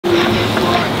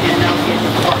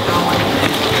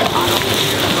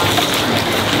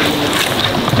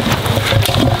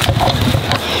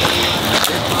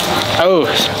Oh,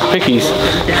 pickies.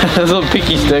 Those little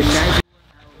picky sticks.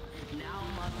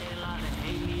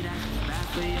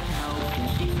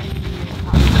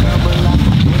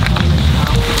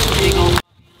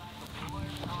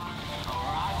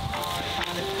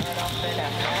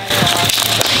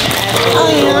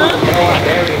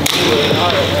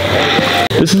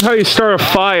 This is how you start a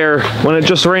fire when it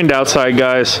just rained outside,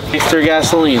 guys. Extra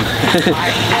gasoline.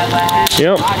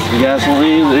 Yep.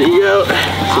 Gasoline, there you go.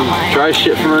 Some dry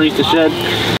shit from underneath the shed.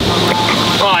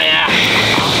 Oh yeah.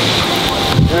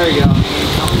 There you go.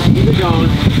 Keep it going.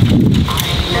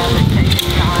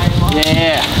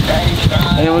 Yeah.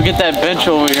 And then we'll get that bench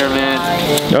over here, man.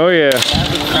 Oh yeah.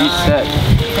 Reset.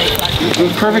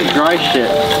 Perfect dry shit.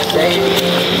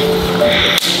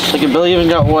 Like a Billy even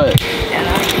got wet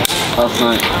last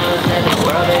night.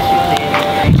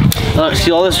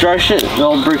 See all this dry shit? It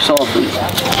all breaks off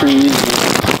pretty easily.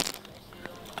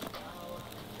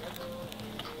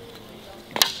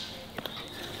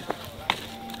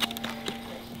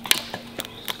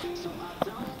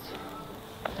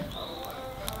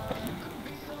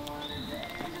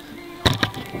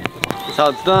 That's how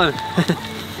it's done.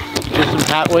 Get some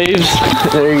hat waves.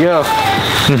 There you go.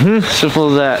 Simple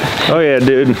as that. Oh yeah,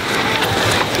 dude.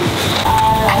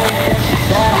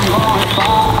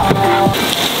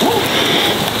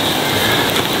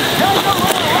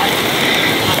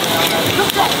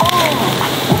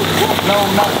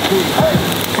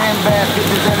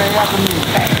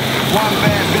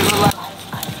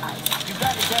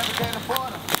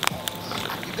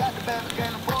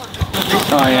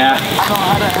 Oh yeah.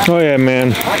 Oh yeah,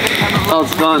 man. Oh,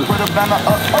 it's done.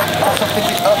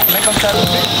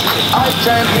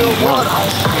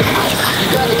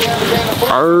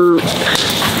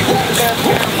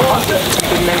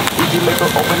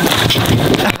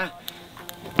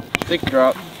 Thick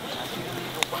drop.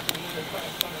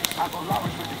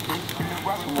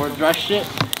 Some more dry shit.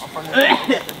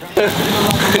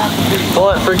 Pull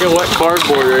that freaking wet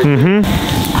cardboard right there.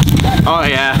 Oh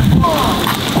yeah.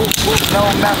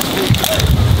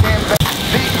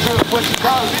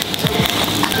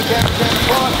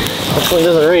 Hopefully it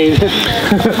doesn't rain.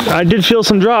 I did feel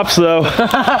some drops though.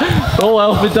 Oh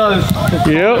well, if it does.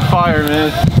 Yep. Fire,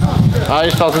 man. I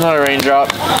just felt another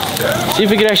raindrop. See if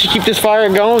we can actually keep this fire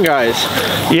going, guys.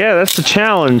 Yeah, that's the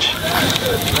challenge.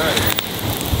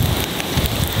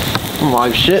 Some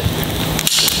live shit.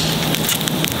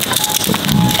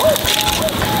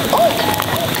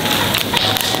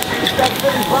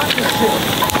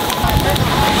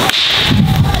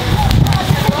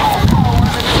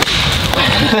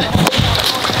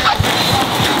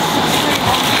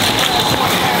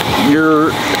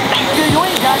 You're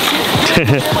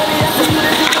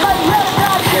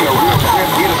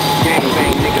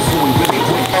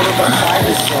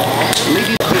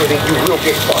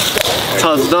that's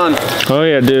how it's done. Oh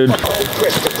yeah, dude.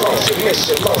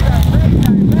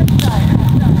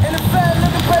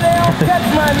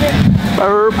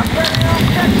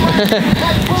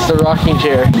 It's the rocking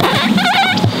chair.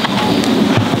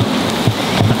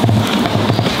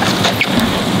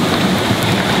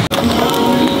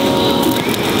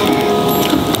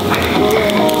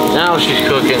 Now she's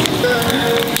cooking.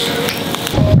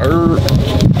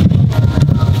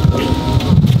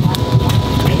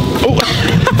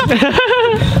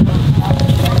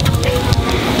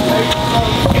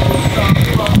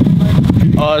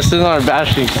 Oh, it's sitting on a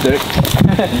bashing stick.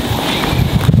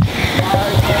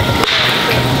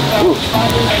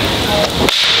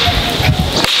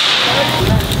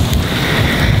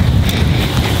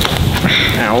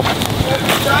 Ow.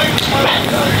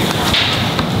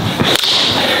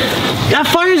 That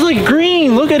fire's like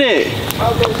green, look at it.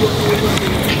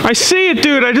 I see it,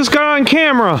 dude. I just got on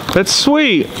camera. That's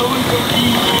sweet.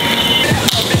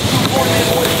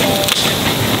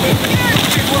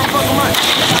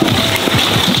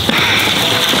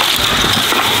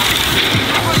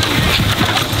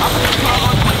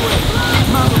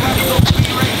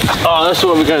 Oh, that's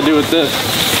what we gotta do with this.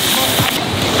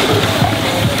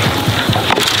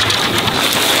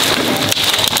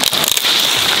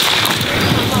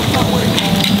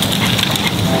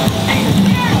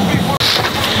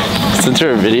 Since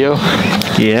we're a video?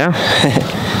 Yeah.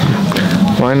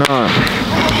 Why not?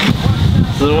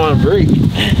 Doesn't want to break. I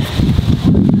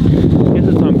guess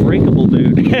it's unbreakable,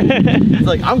 dude. It's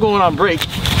like, I'm going on break.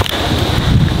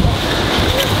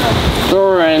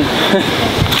 Throw her in.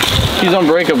 She's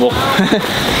unbreakable.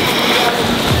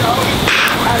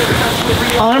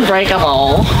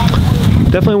 Unbreakable.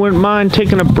 Definitely wouldn't mind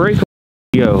taking a break.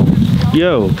 Yo.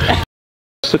 Yo.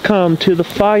 Succumb to the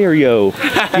fire, yo.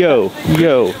 Yo.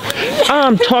 Yo.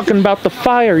 I'm talking about the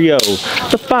fire, yo.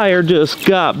 The fire just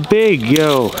got big,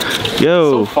 yo.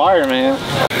 Yo. So fire, man.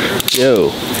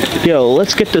 Yo. Yo,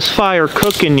 let's get this fire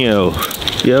cooking, yo.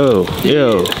 Yo.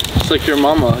 Yo. It's like your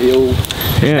mama, yo.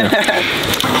 Yeah.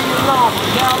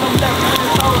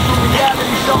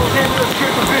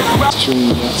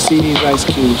 See these ice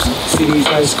cubes, see these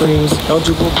ice creams. Don't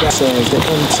you book that says the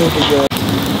interior.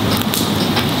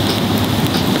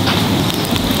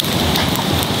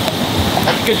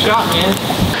 That's a good shot,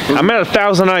 man. I'm at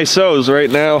 1,000 ISOs right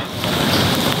now.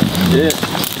 Yeah.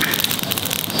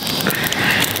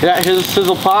 Yeah, here's a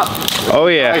sizzle pop. Oh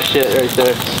yeah. Dry shit right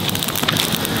there.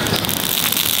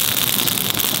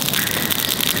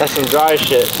 That's some dry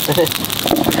shit.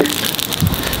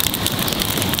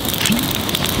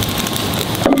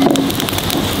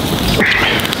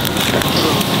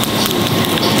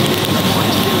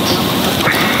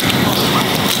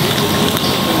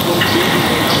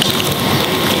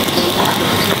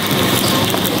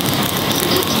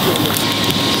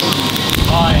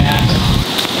 Oh yeah.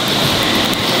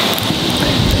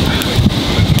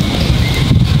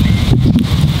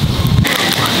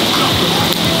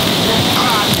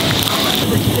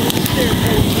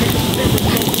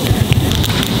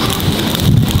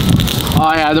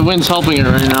 Oh yeah, the wind's helping it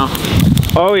right now.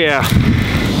 Oh yeah.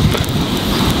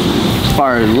 This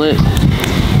fire is lit.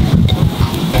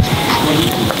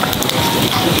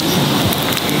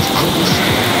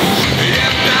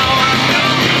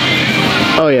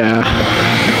 Oh yeah.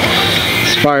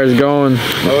 This fire's going.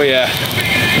 Oh yeah.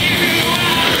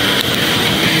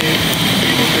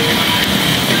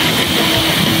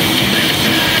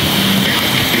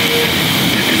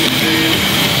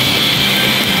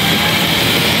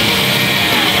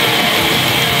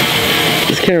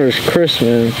 This camera's crisp,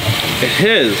 man. It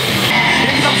is.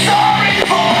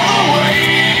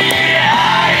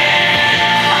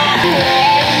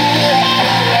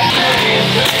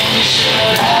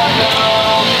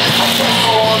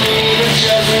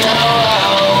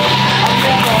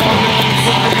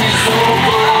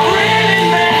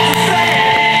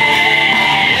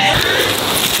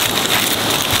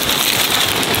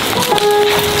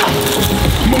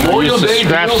 Memorial Day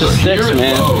scratch deals the are sticks, here at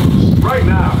man. Lowe's. Right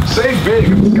now, save big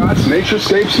with Scott's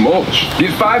Naturescapes mulch.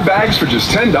 Get 5 bags for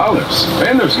just $10.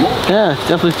 And there's more. Yeah,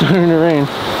 definitely starting to rain.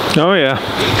 Oh yeah.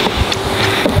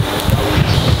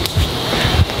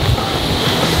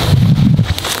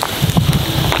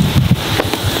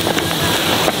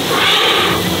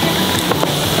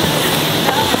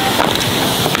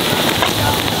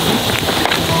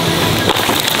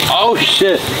 Oh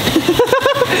shit.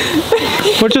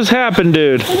 What just happened,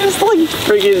 dude? I just like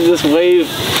freaking just waved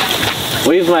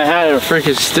my hat at a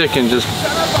freaking stick and just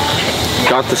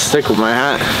got the stick with my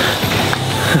hat.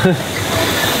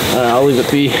 I'll leave it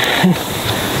be.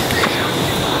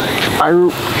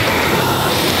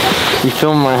 You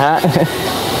filming my hat?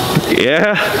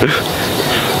 Yeah.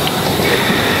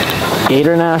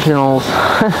 Gator Nationals.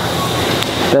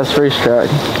 Best racetrack.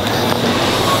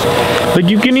 Like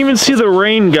you can even see the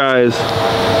rain, guys.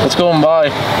 What's going by?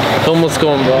 Film what's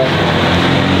going by.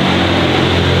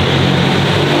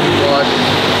 What?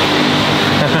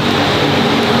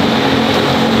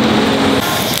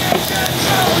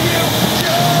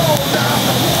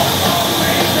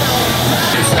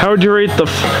 How would you rate the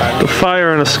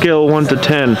fire on a scale of 1 to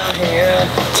 10?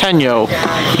 10, yo.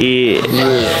 Yeah.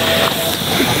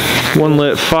 One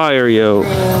lit fire, yo.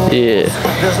 Yeah.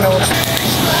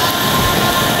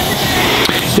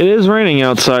 It is raining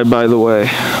outside, by the way.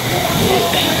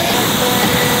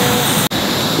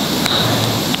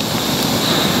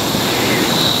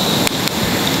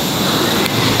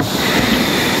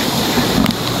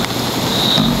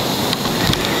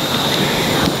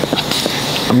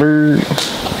 Bird.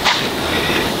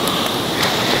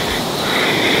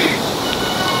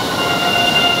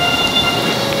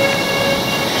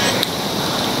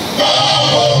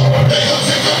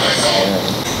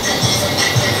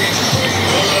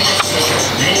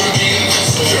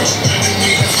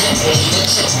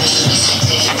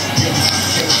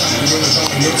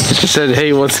 She said,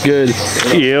 hey, what's good?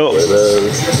 Yep.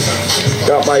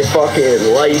 Got my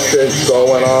fucking license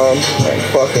going on. I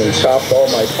fucking chopped all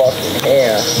my fucking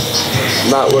hair.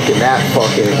 Not looking that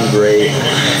fucking great.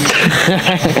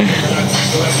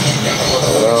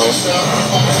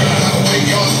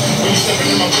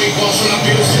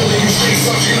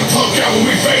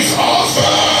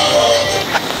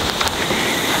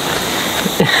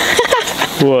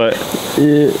 What?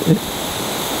 Yeah.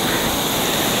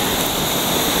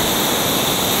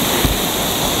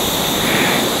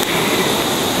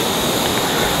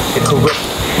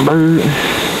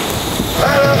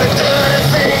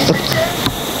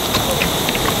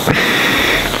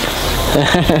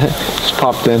 Just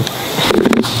popped in.